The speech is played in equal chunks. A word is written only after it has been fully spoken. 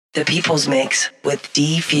The People's Mix with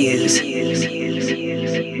D-Fuse.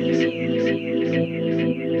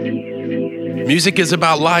 Music is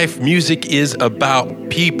about life. Music is about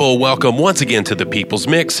people. Welcome once again to The People's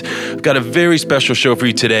Mix. I've got a very special show for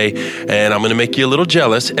you today, and I'm going to make you a little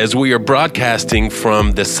jealous as we are broadcasting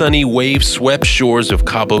from the sunny, wave-swept shores of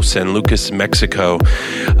Cabo San Lucas, Mexico.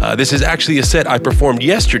 This is actually a set I performed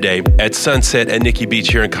yesterday at Sunset at Nikki Beach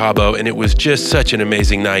here in Cabo, and it was just such an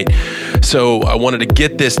amazing night. So I wanted to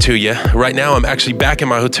get this to you. Right now, I'm actually back in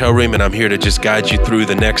my hotel room, and I'm here to just guide you through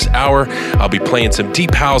the next hour. I'll be playing some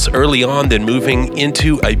deep house early on, then moving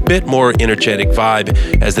into a bit more energetic vibe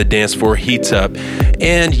as the dance floor heats up.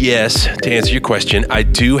 And yes, to answer your question, I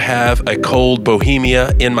do have a cold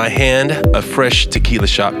Bohemia in my hand, a fresh tequila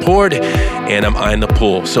shot poured, and I'm eyeing the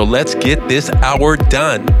pool. So let's get this hour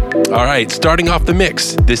done. All right, starting off the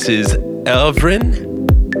mix, this is Elvrin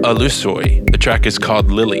Alusoy. The track is called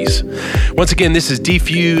Lilies. Once again, this is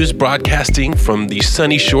D-Fuse broadcasting from the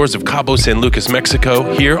sunny shores of Cabo San Lucas,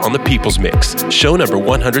 Mexico, here on The People's Mix, show number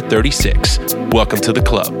 136. Welcome to the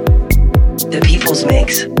club. The People's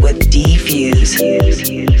Mix with D-Fuse.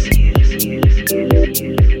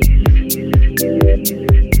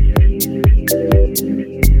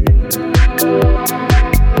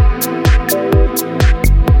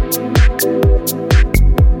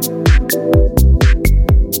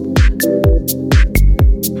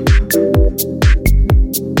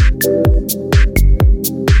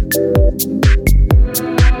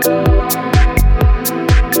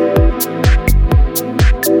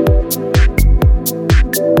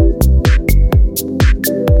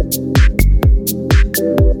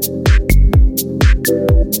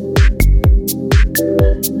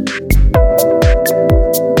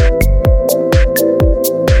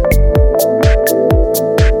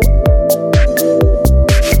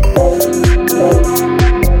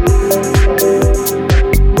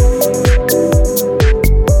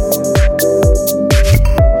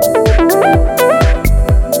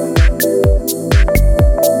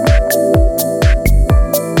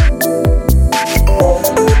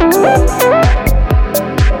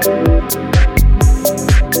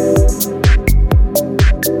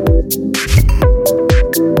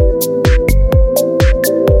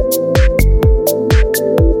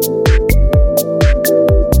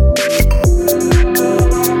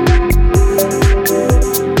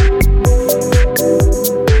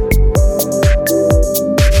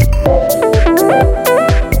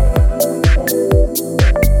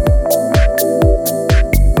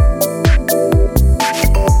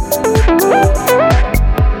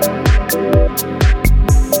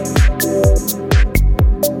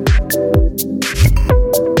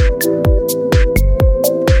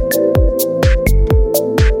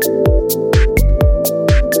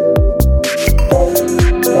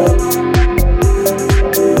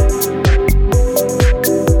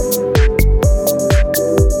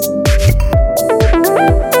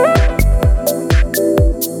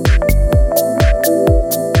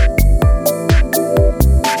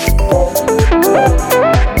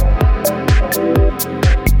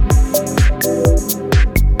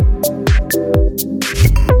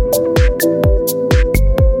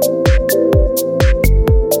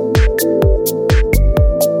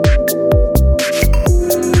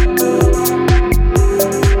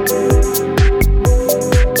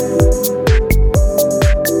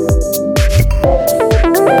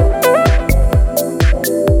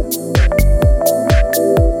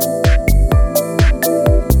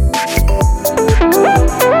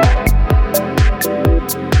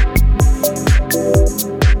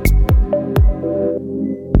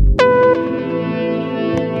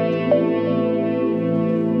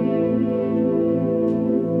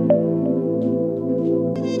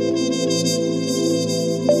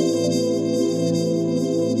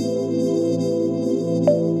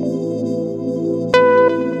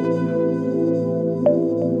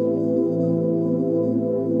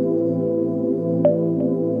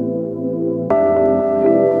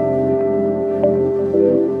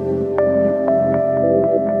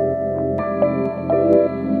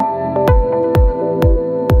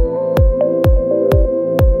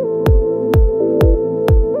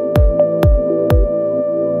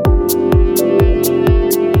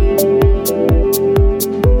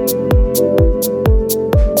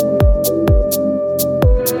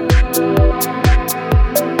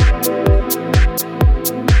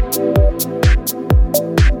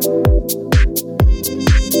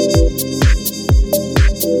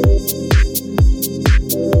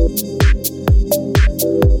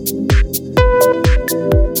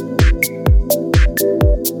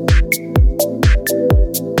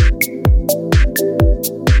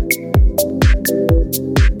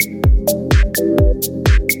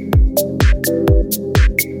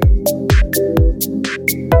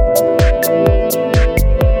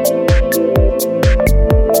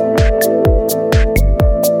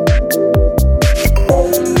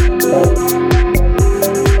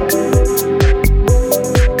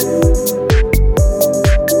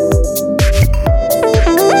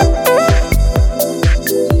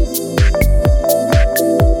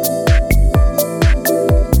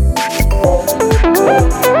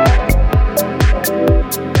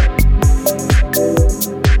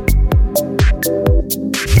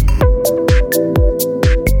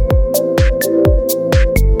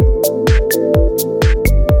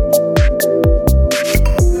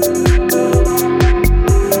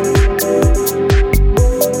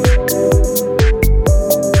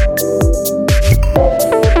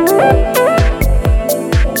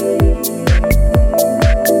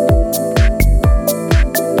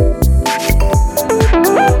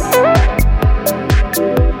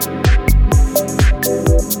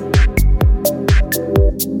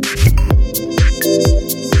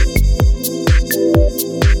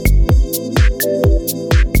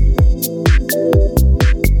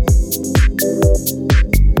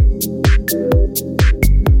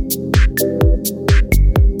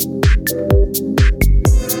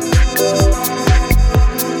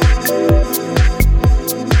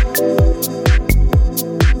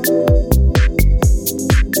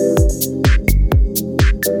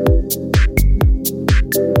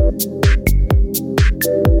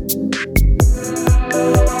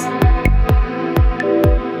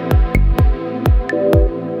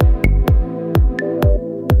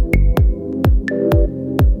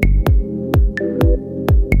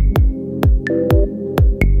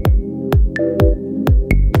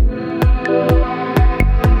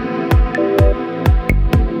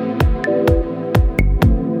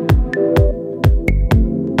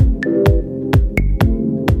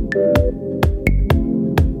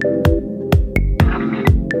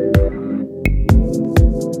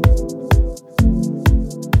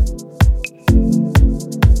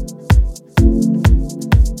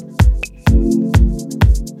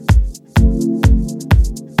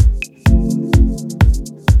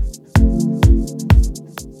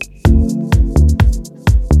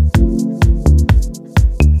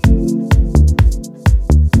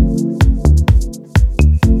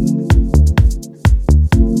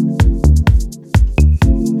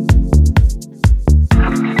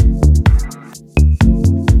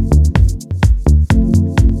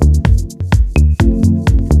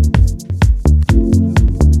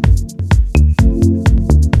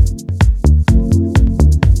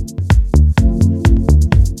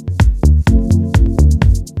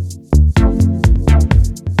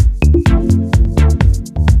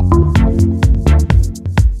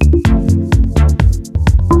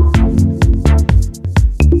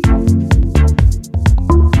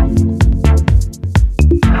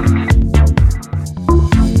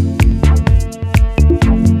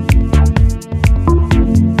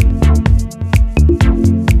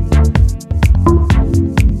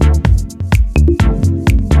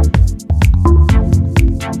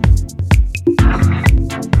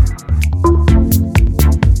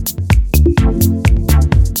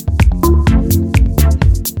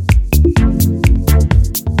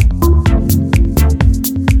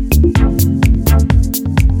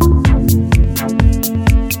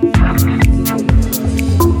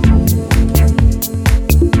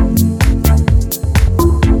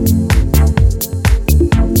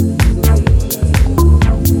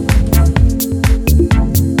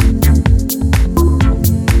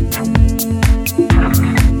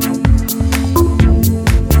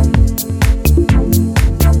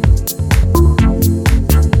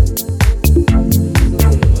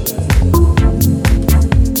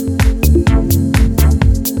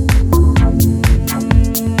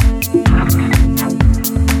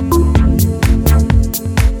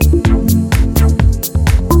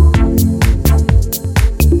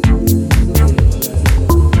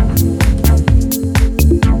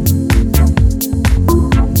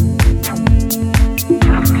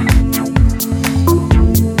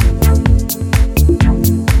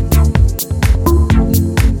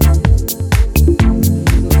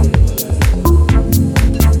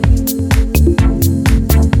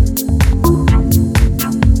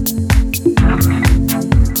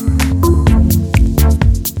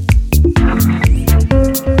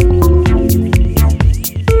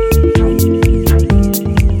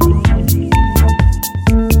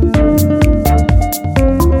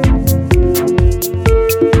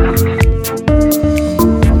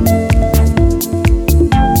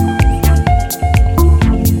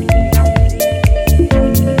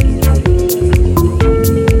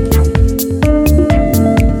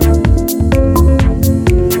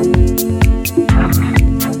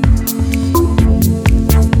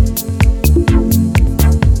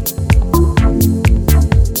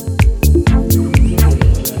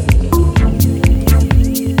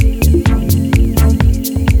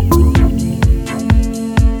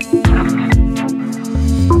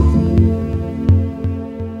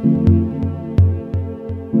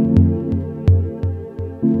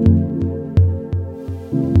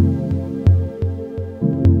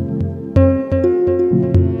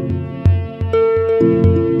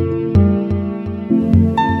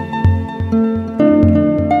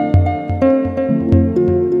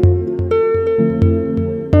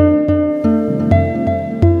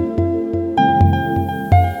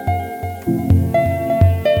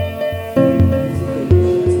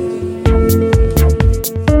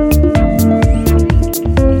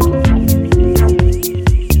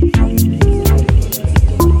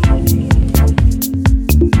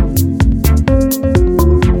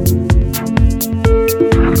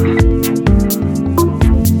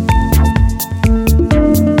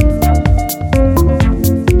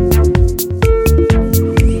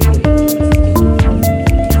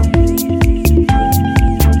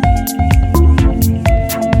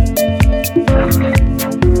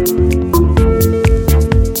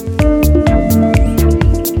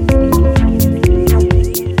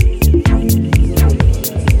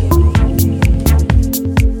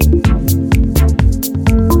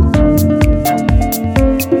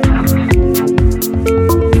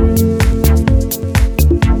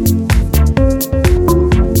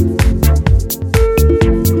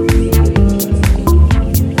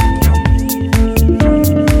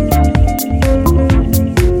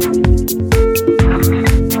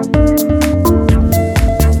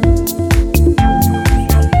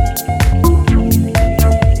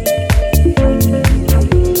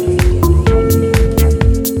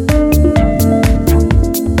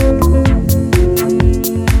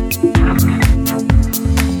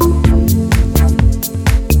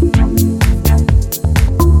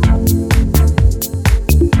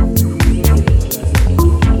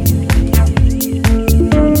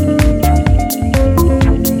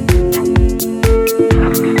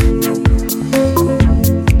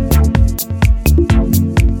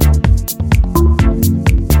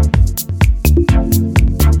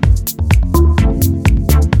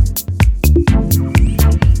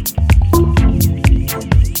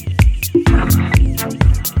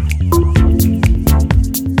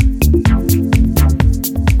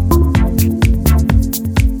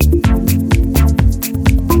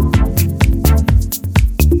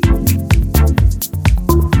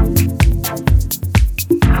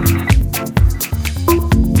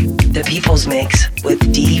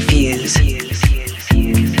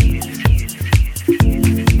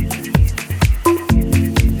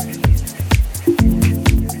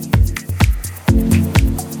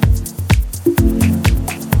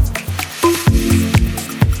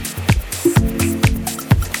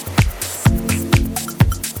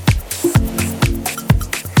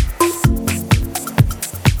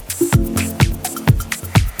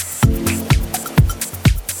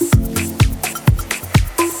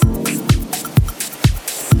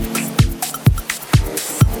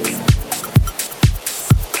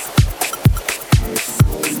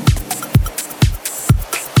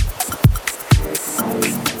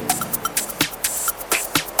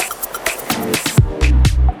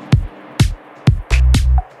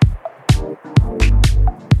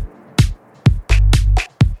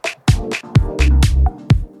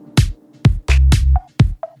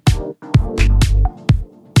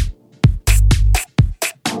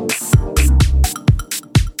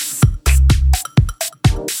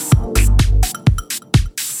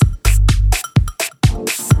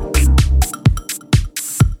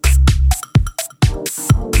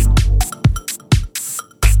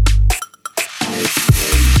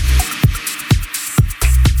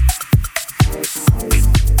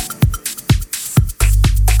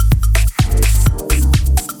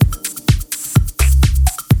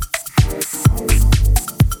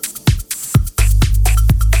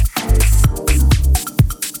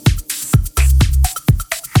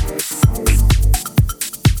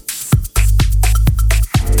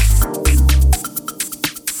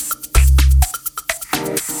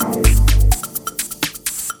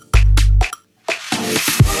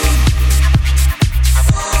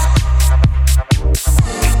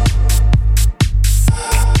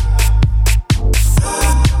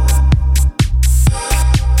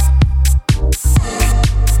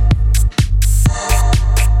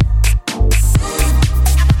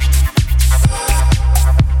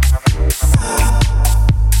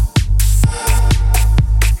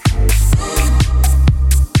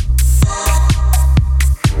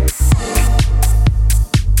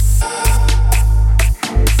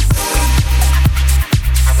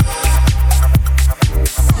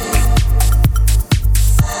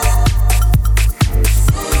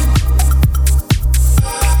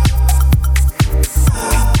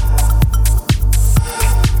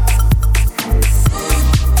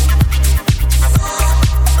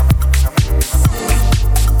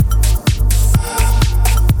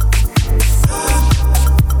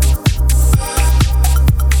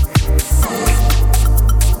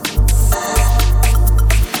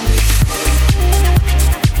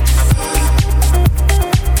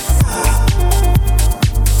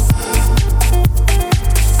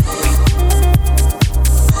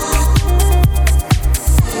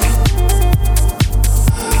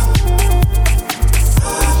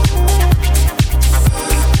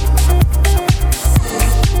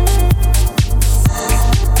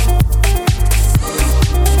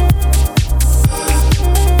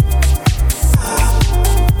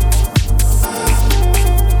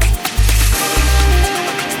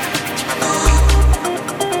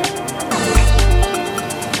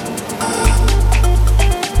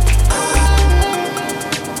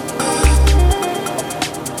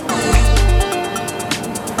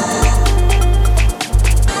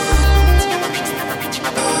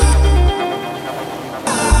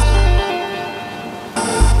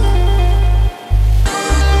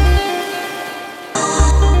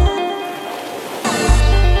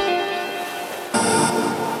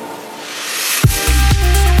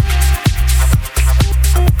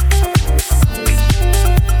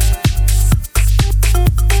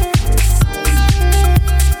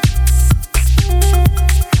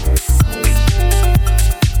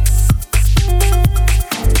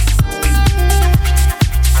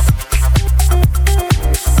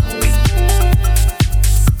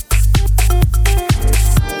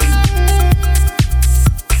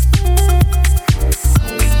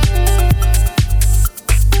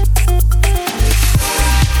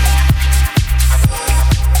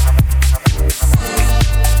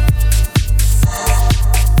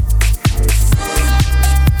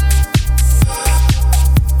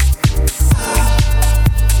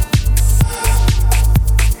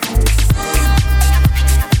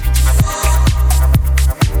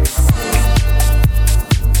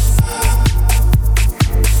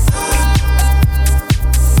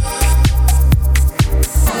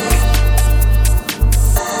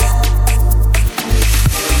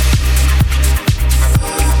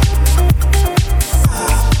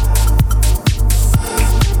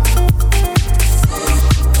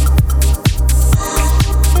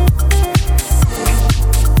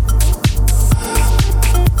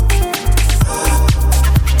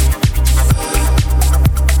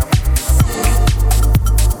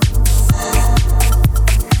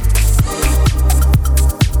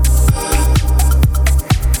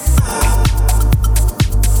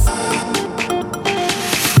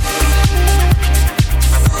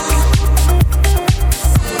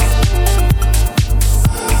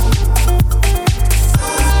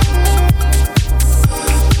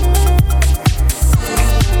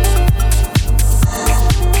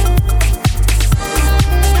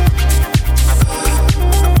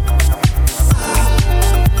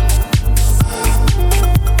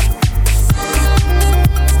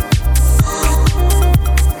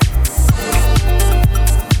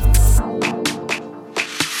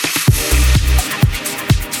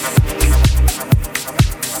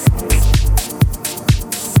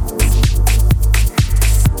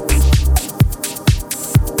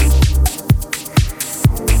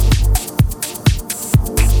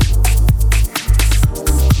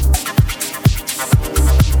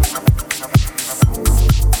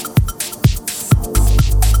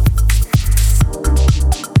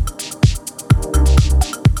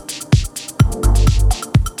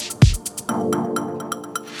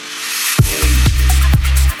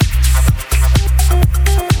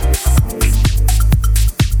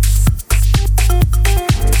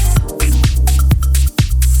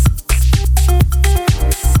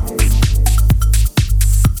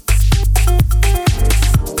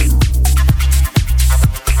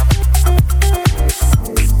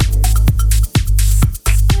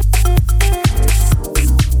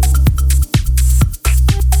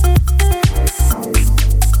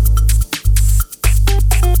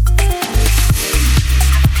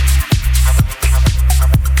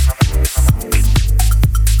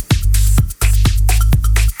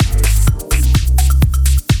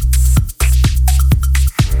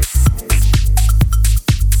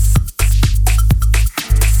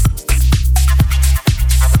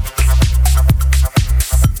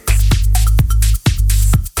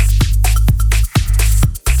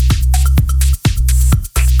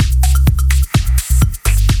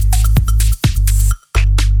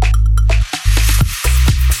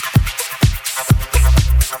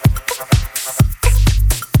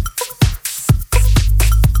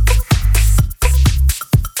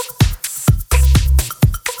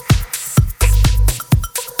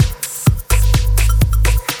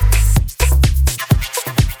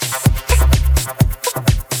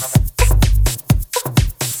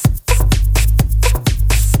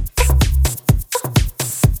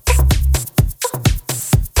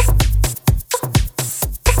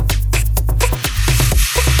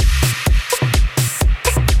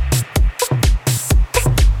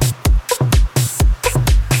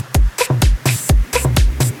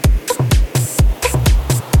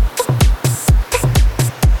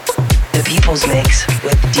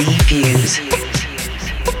 Defuse.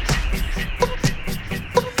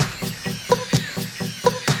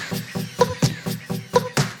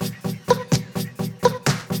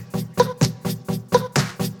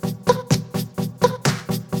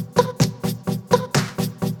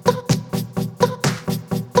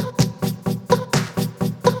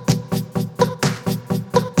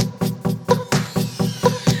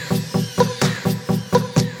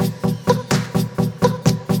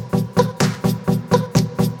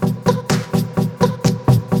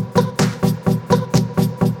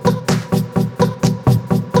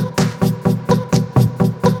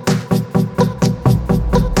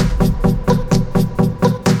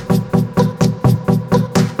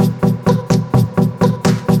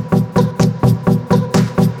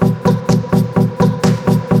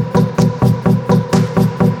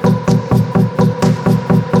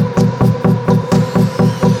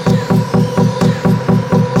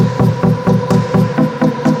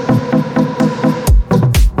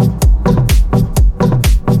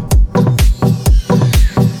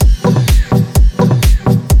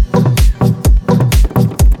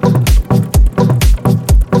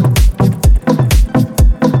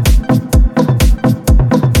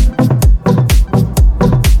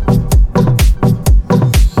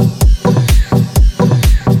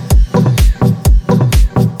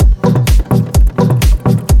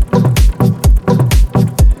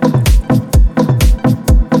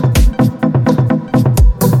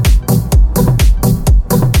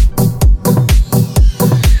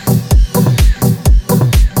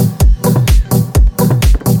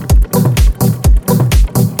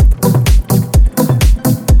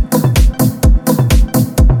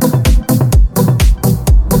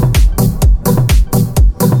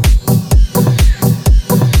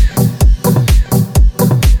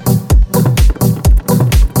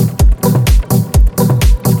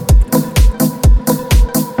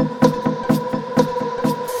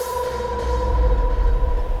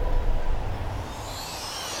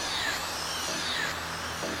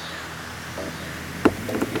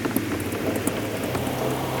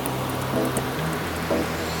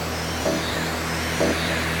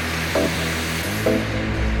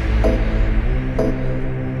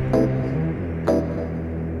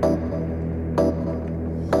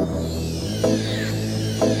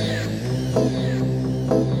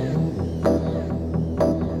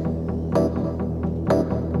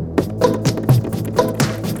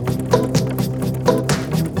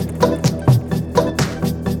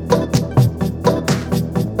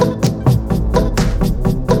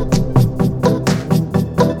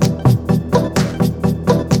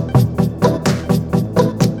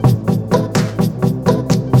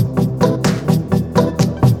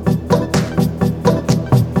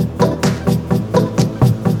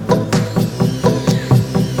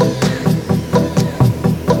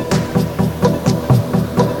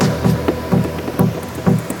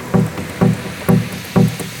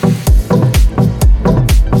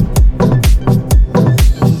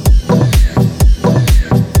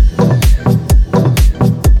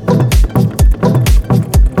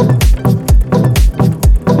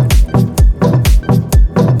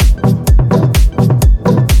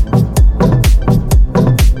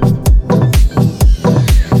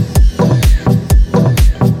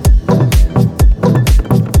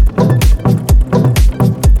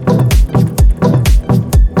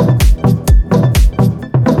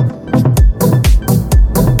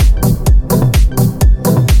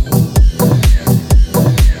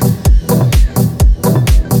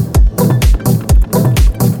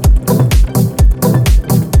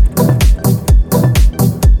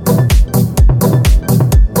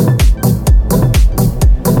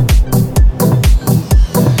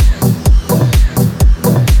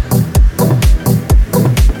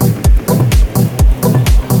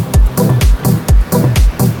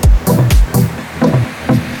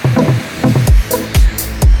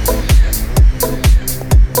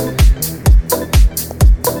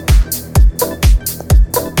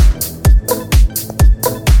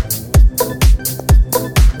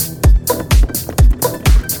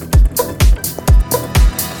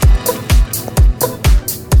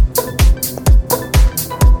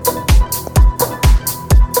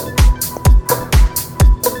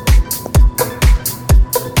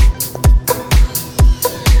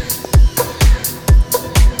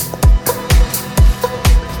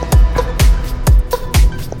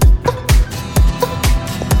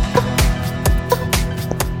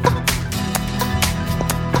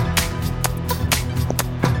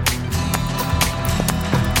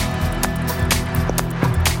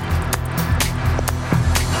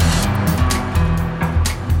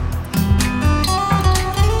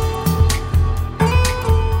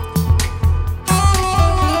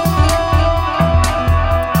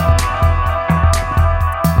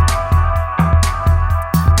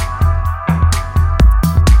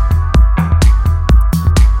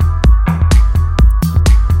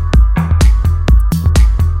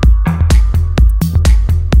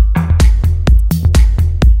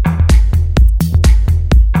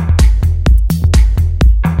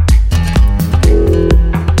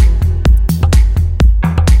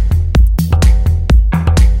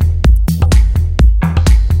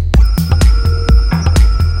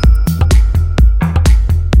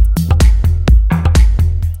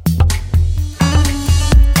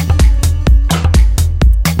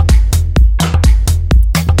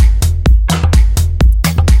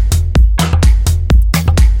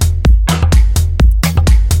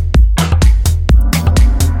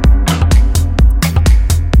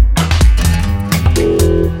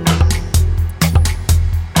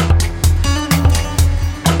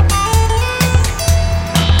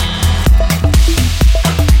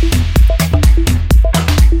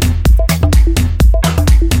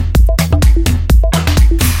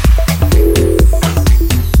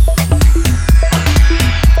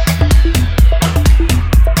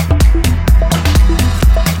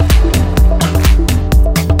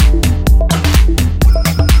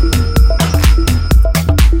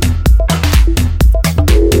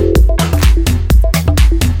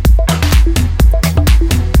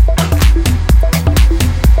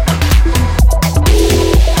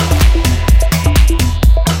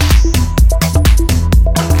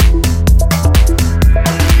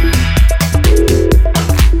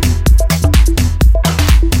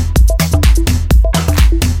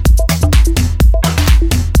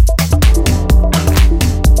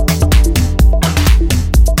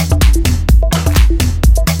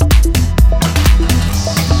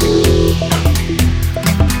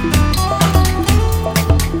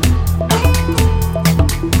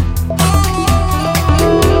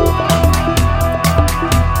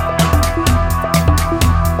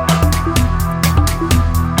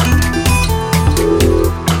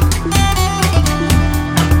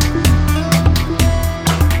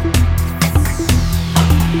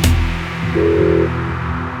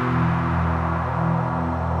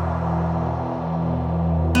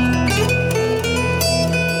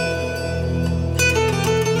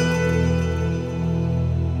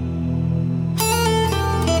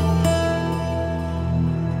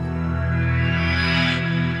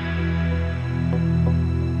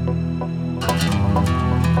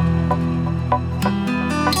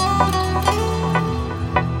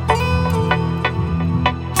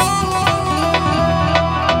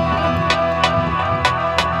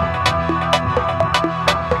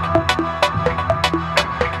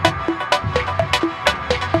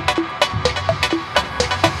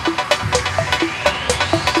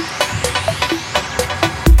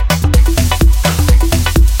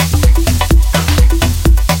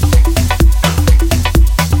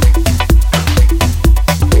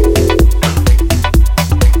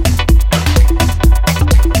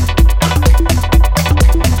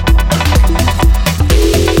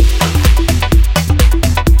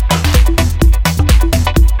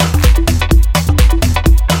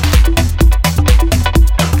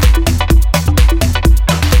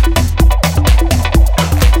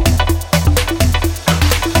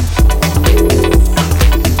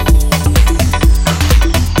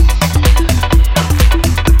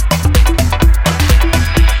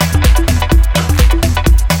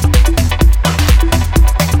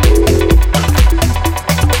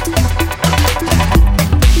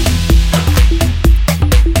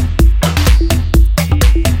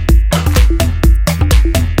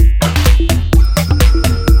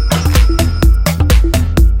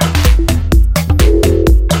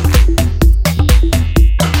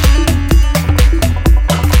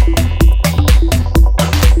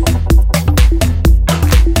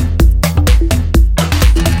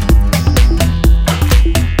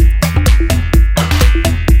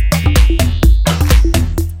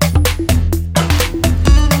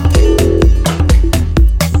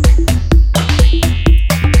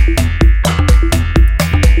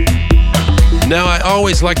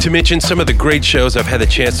 always like to mention some of the great shows I've had the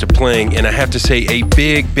chance to playing, and I have to say a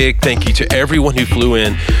big thank you to everyone who flew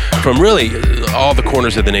in from really all the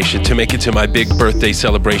corners of the nation to make it to my big birthday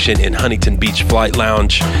celebration in Huntington Beach Flight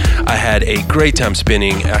Lounge. I had a great time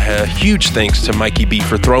spinning. I had a huge thanks to Mikey B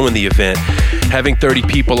for throwing the event. Having 30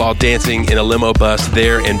 people all dancing in a limo bus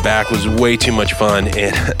there and back was way too much fun,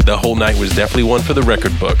 and the whole night was definitely one for the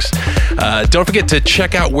record books. Don't forget to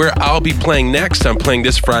check out where I'll be playing next. I'm playing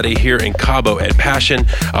this Friday here in Cabo at Passion.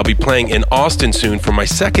 I'll be playing in Austin soon for my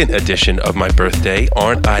second edition of my birthday.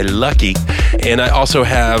 Aren't I lucky? And I also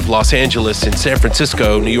have Los Angeles and San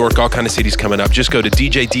Francisco, New York, all kind of cities coming up. Just go to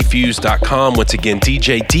djdfuse.com. Once again,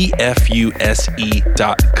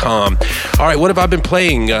 djdfuse.com. All right, what have I been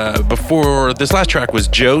playing before? This last track was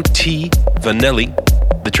Joe T. Vanelli.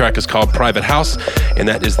 The track is called Private House, and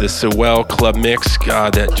that is the Sewell Club mix.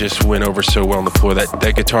 God, that just went over so well on the floor.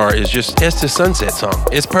 That guitar is just, it's the Sunset song.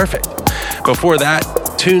 It's perfect. Before that,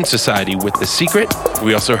 Tune Society with The Secret.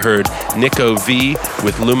 We also heard Nico V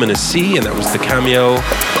with Luminous Sea, and that was the Camille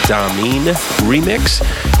Damine remix.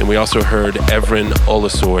 And we also heard Evren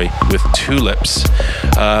Olusoy with Tulips.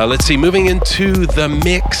 Let's see, moving into the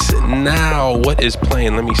mix now. What is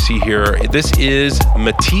playing? Let me see here. This is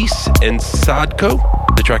Matisse and Sadko.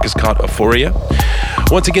 The track is called Euphoria.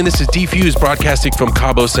 Once again, this is D-Fuse broadcasting from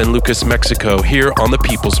Cabo San Lucas, Mexico, here on The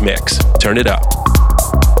People's Mix. Turn it up.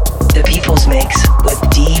 The People's Mix with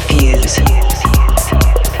D-Fuse.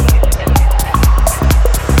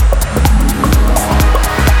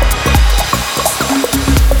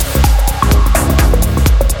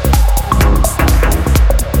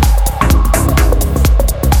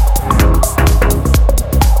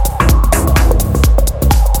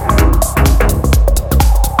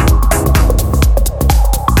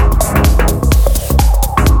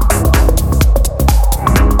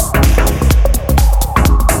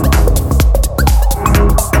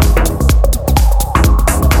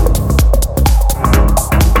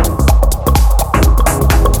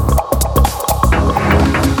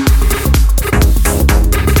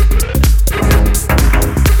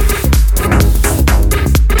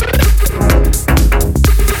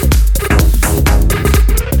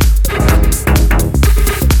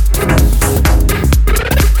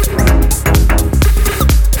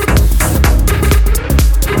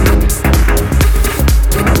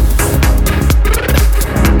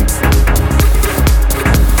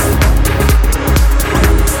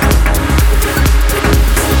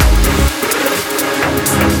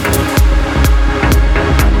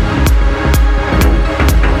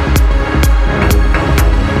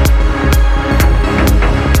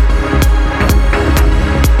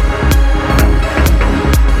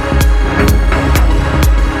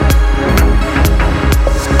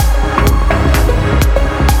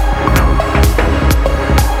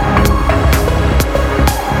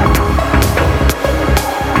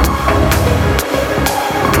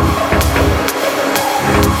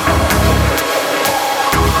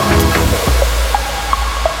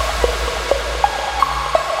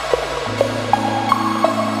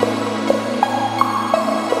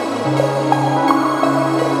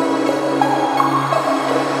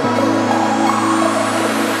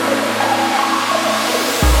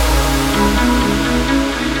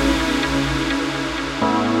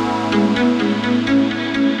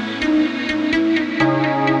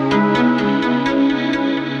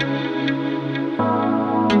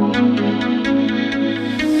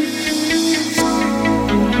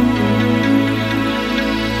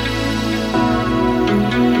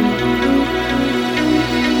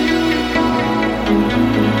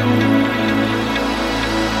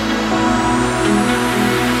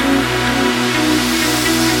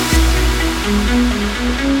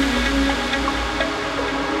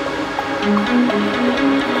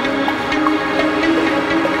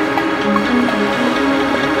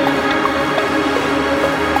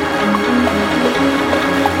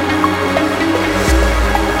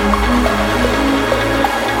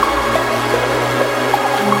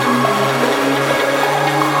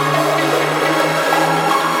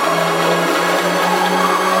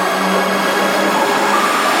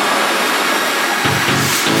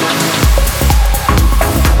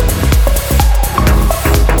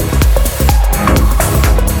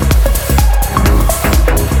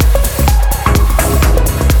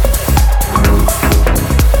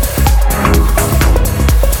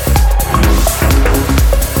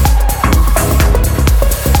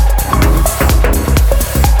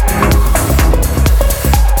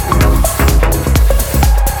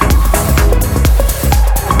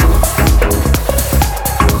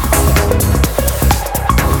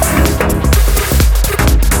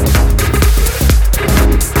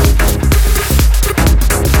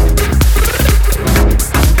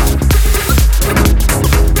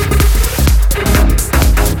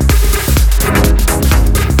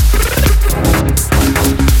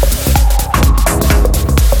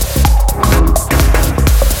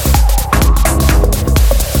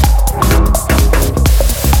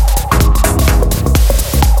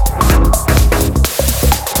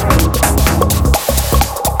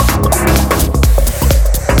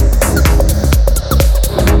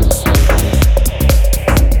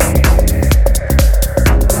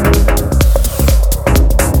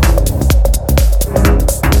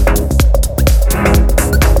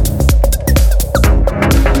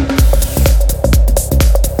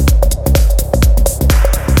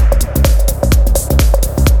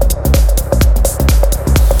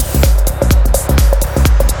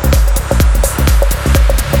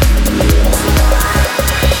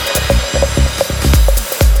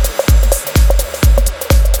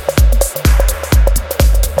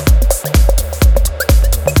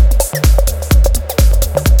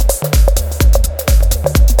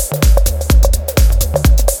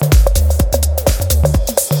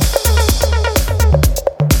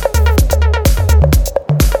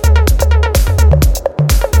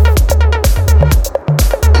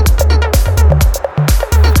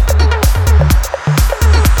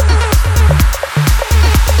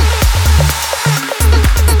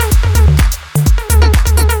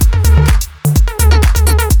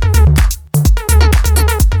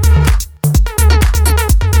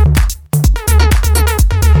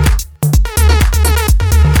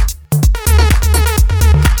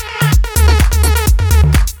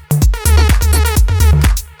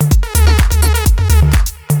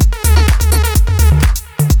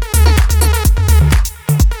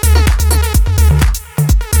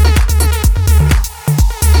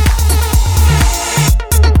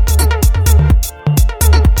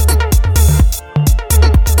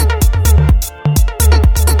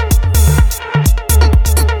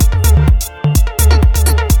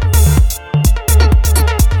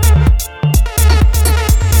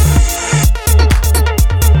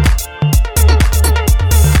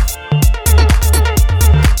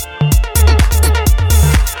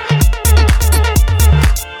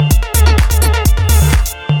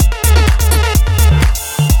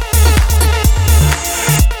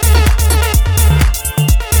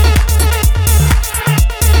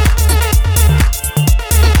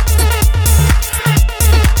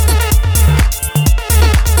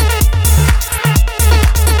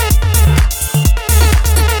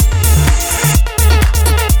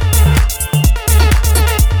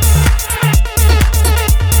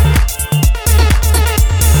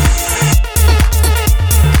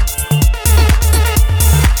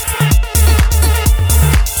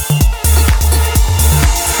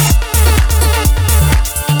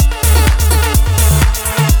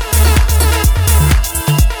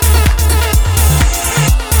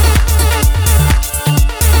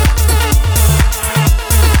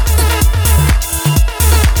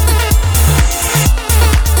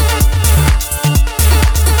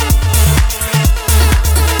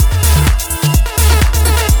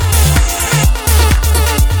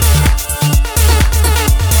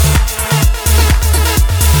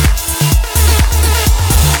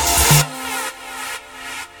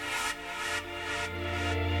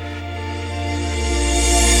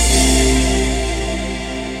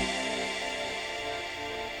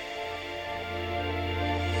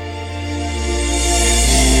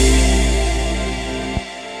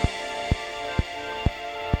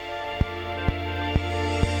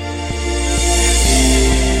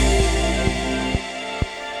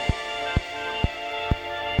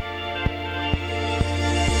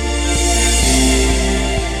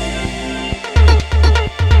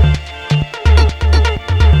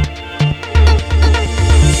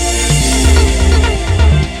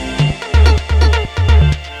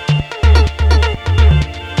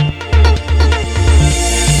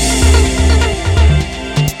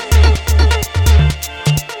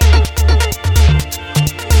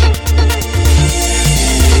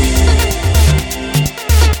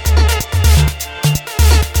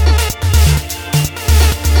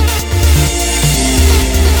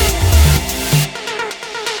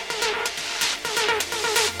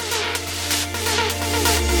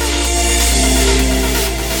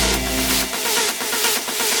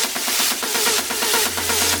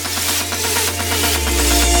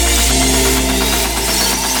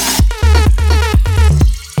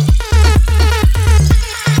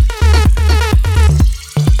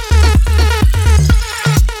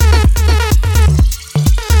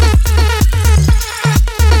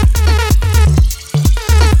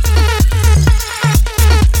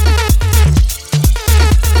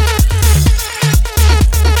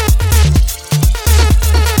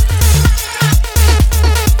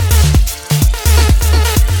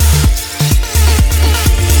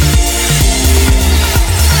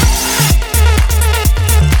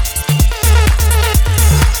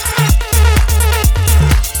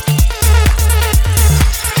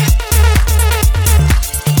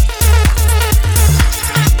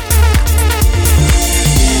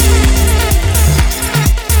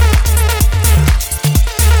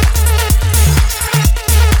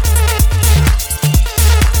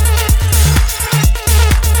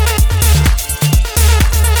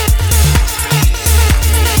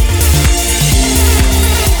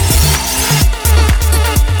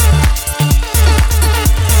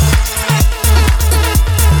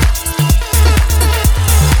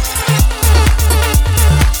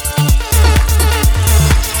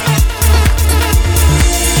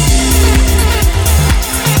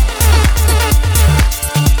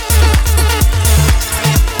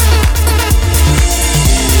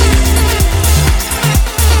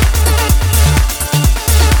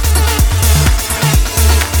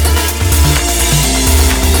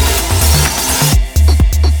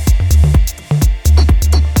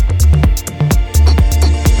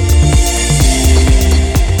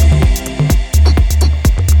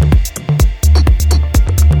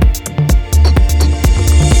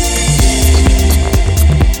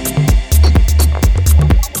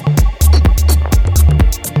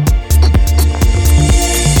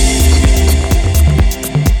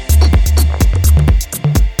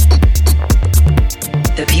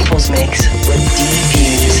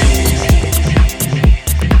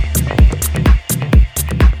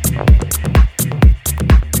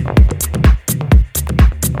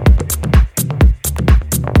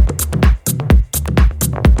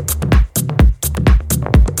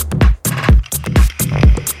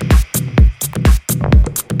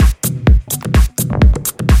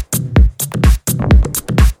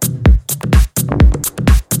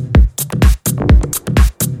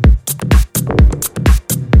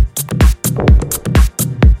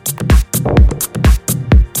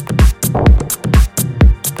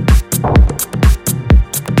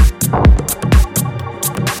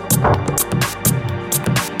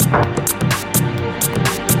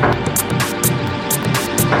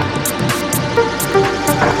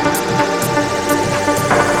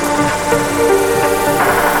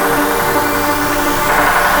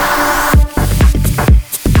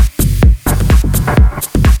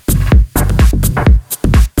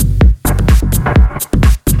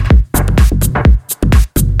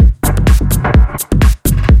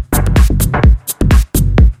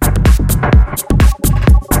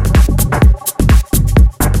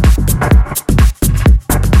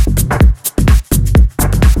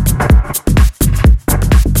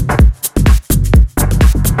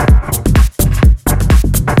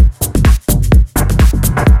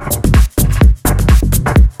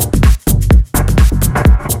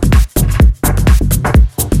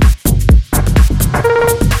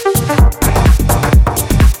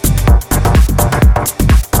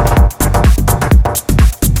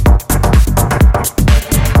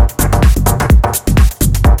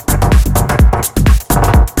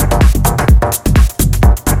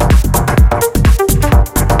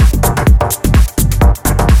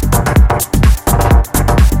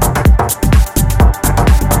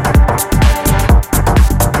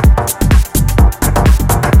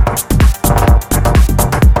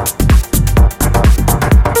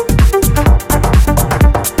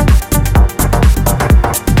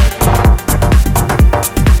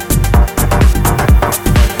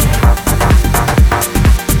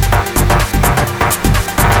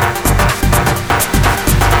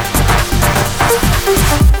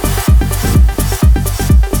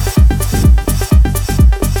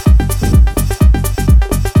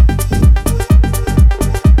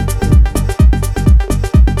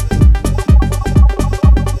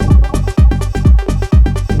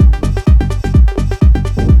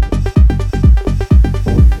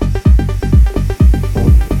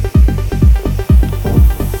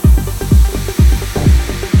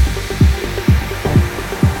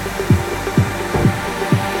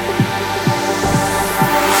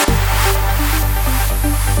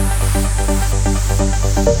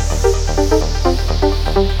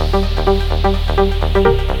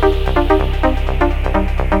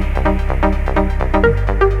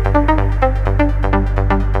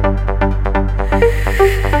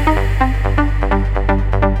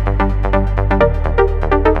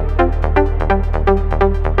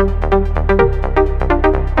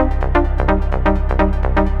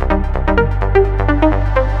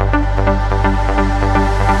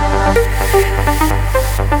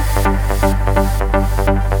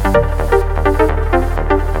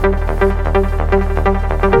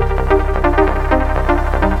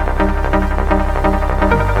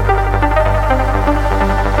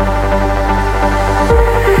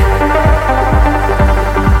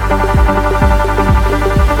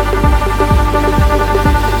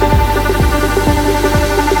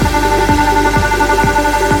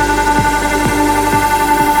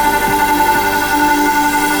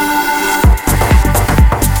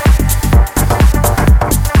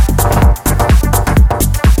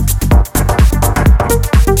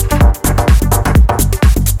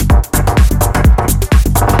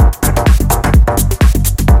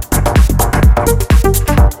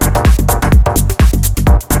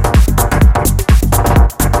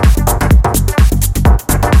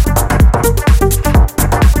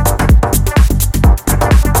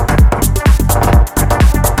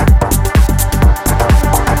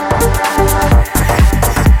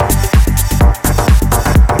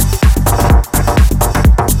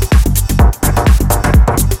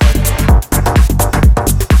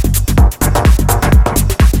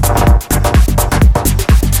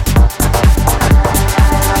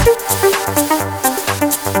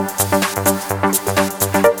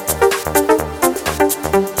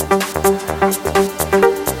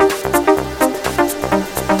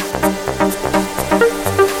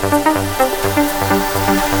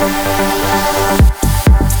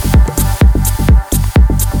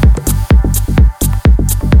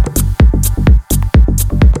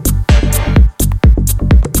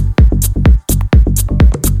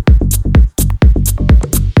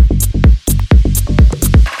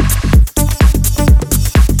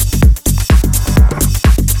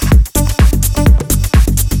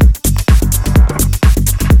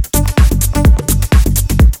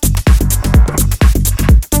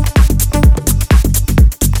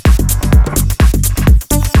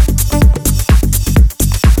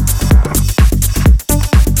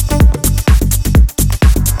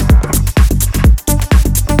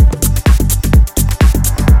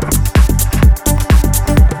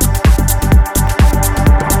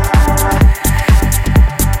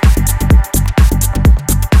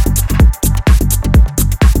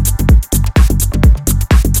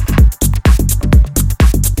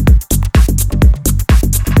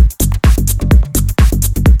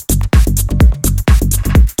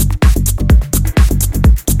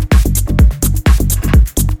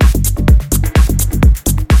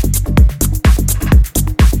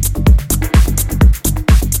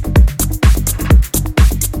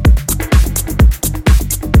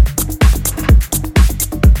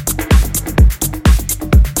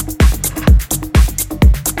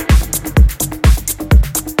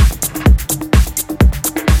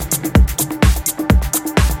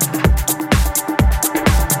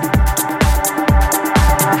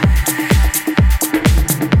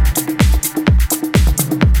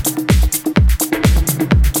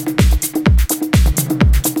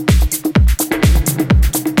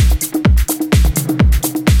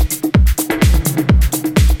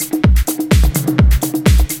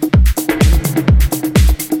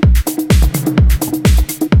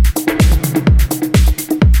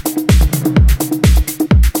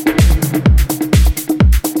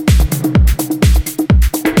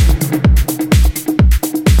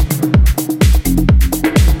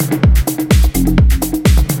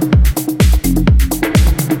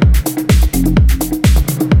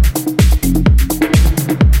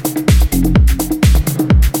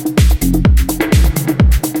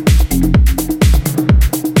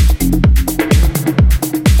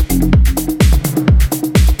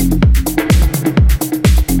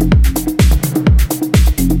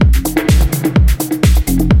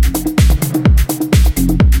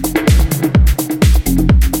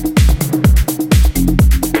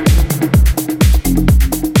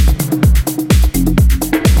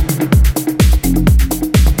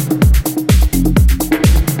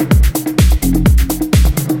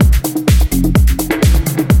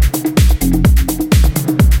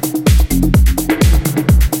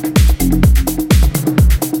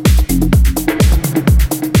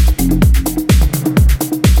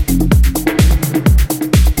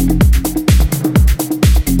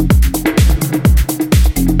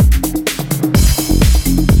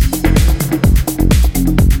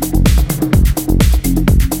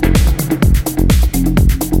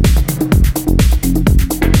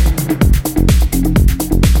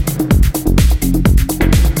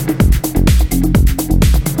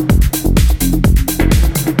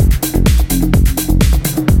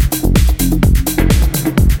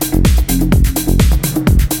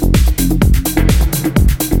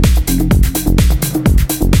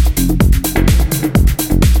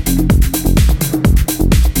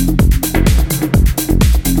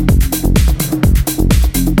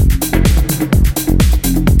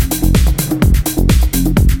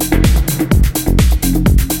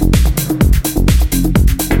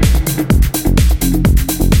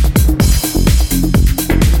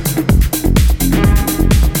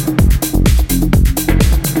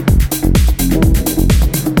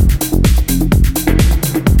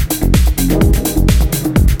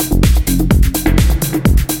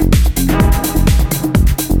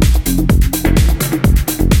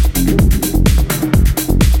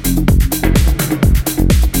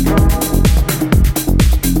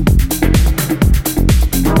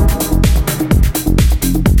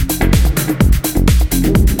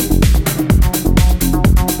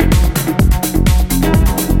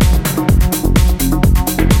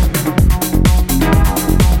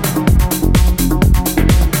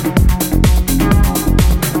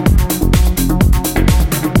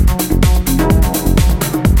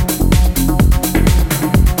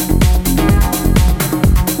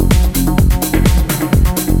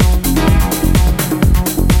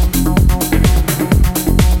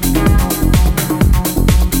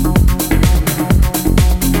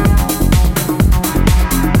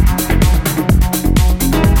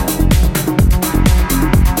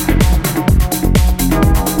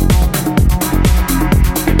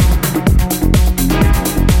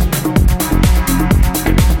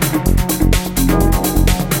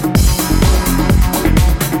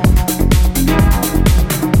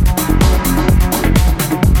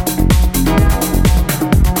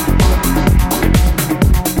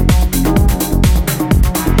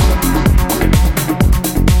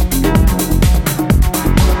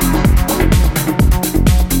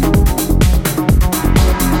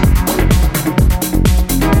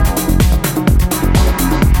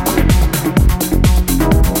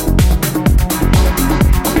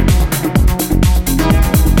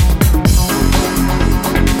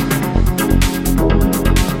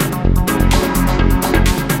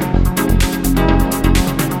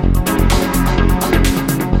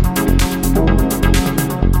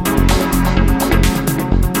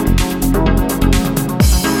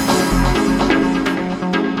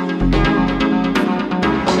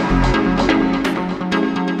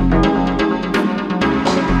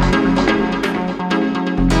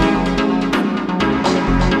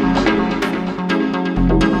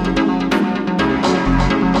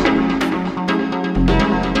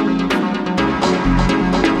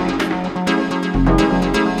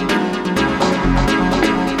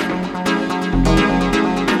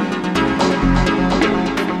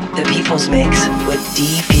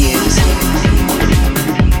 Defuse.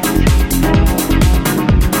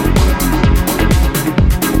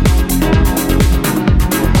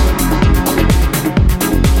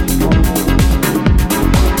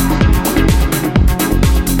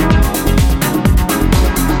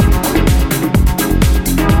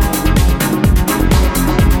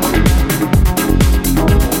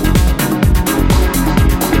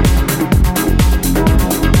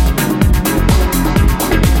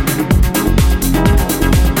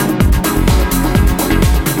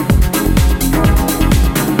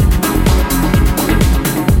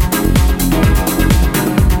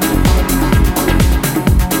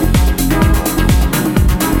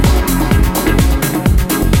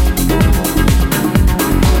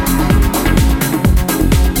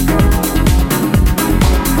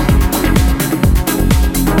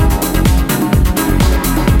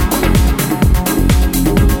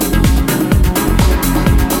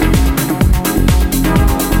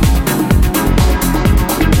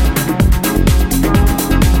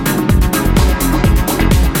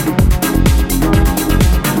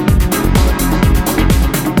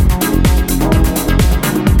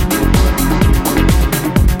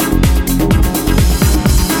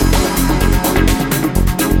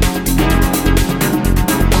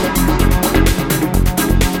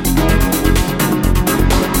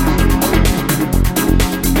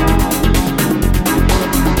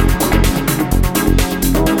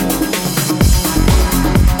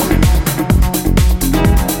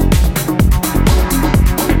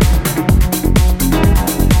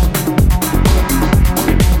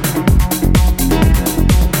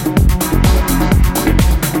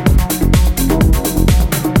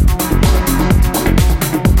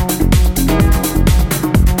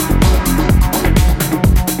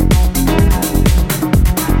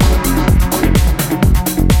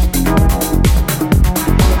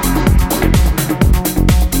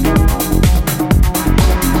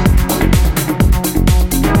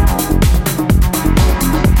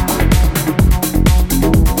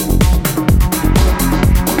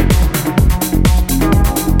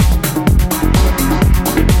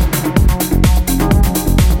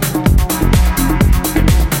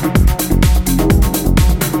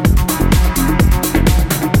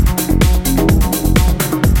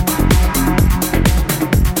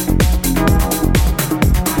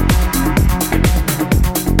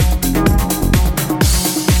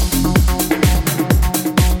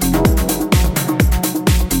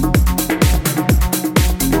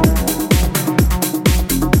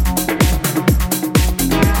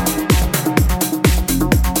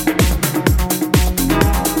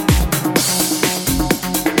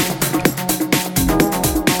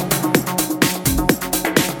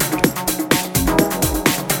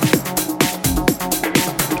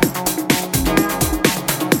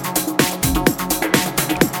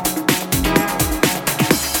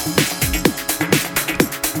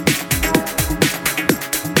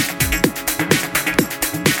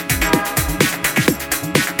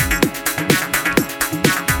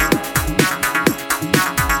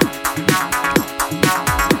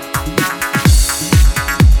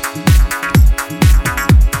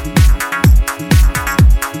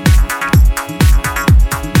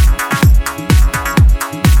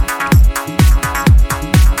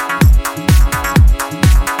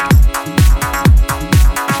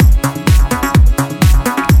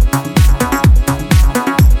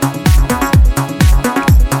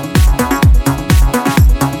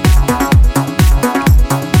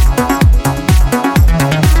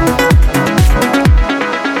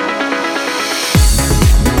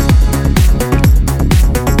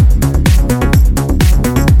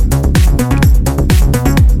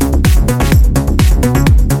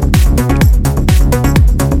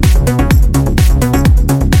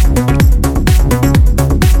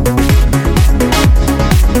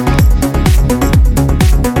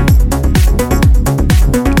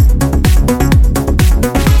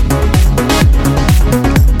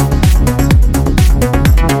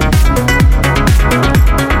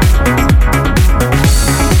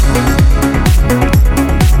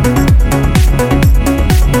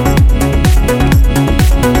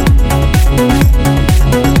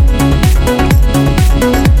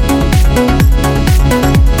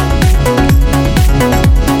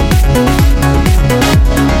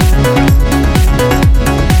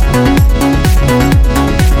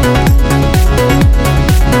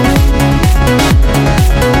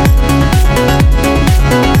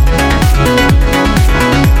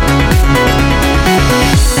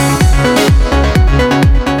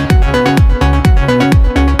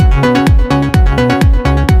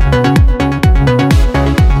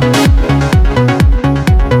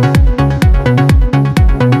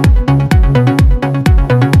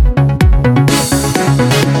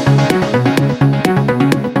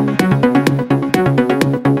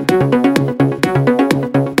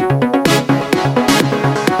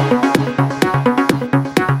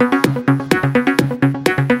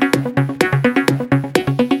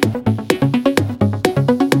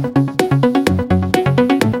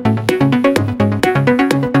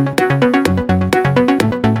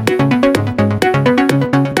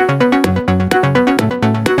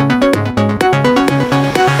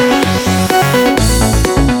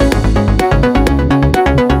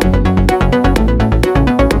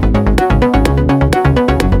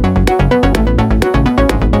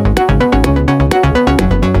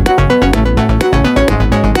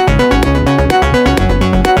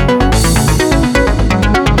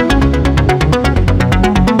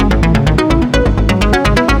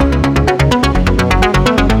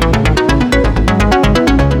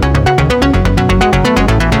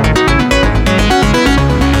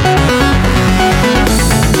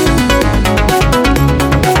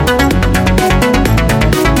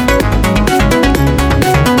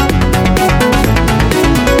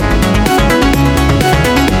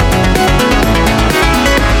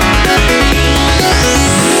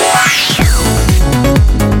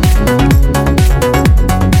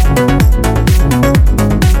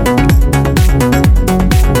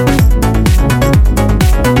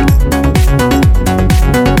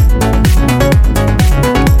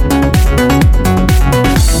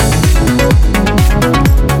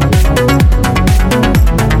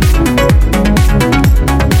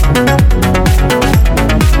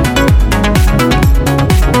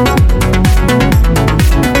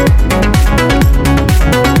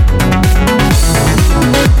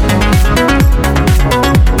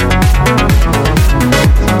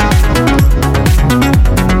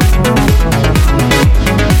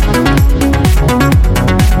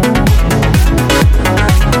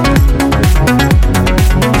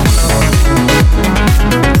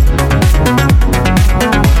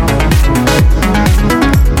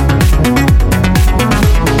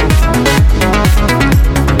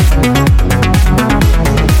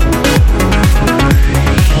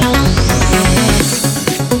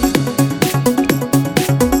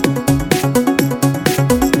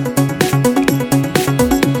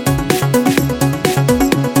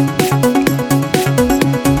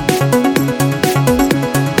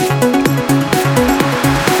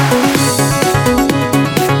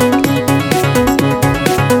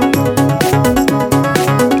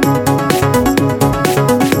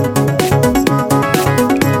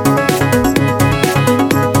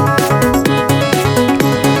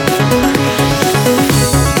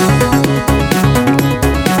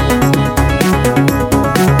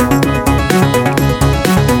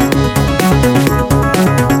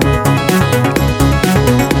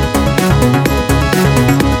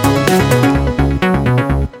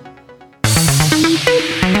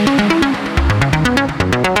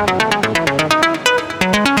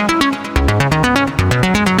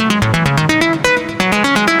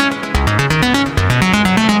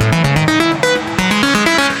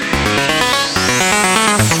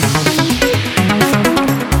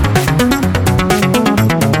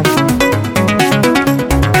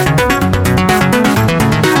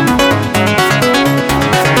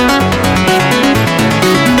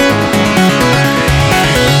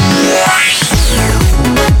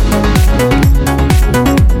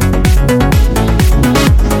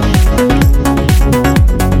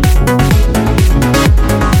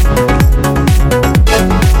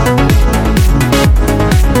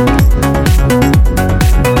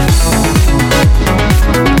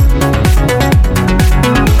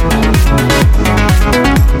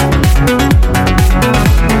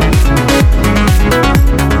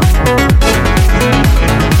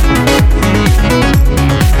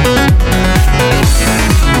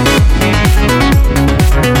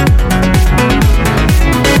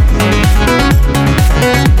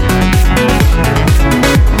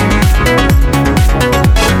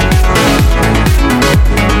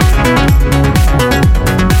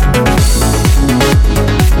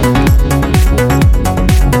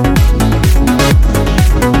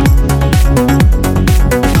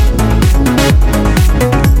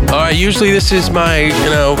 this is my,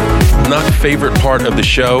 not favorite part of the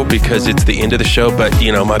show because it's the end of the show, but,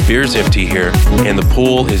 my beer's empty here and the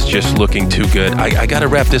pool is just looking too good. I got to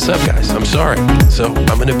wrap this up, guys. I'm sorry. So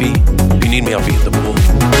I'm going to be, if you need me, I'll be at the pool.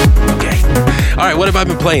 Okay. All right, what have I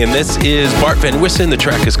been playing? This is Bart Van Wissen. The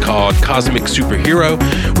track is called Cosmic Superhero.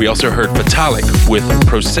 We also heard Vitalik with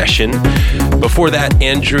Procession. Before that,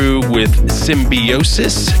 Andrew with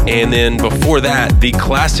Symbiosis. And then before that, the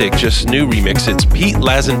classic, just new remix. It's Pete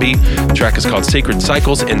Lazenby. The track is called Sacred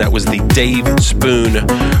Cycles, and that was the Dave Spoon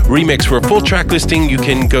remix. For a full track listing, you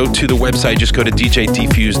can go to the website. Just go to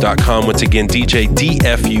djdfuse.com. Once again,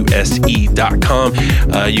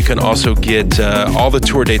 djdfuse.com. You can also get all the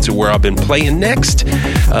tour dates of where I've been playing next.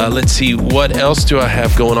 Let's see, what else do I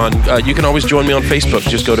have going on? You can always join me on Facebook.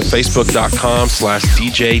 Just go to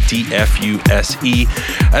facebook.com/djdfuse.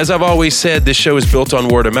 As I've always said, this show is built on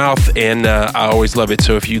word of mouth, and I always love it.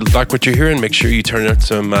 So if you like what you're hearing, make sure you turn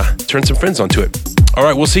some friends onto it. All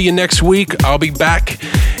right, we'll see you next week. I'll be back,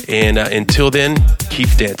 and until then, keep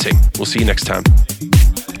dancing. We'll see you next time.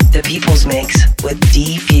 The People's Mix with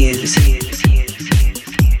D-Fuse.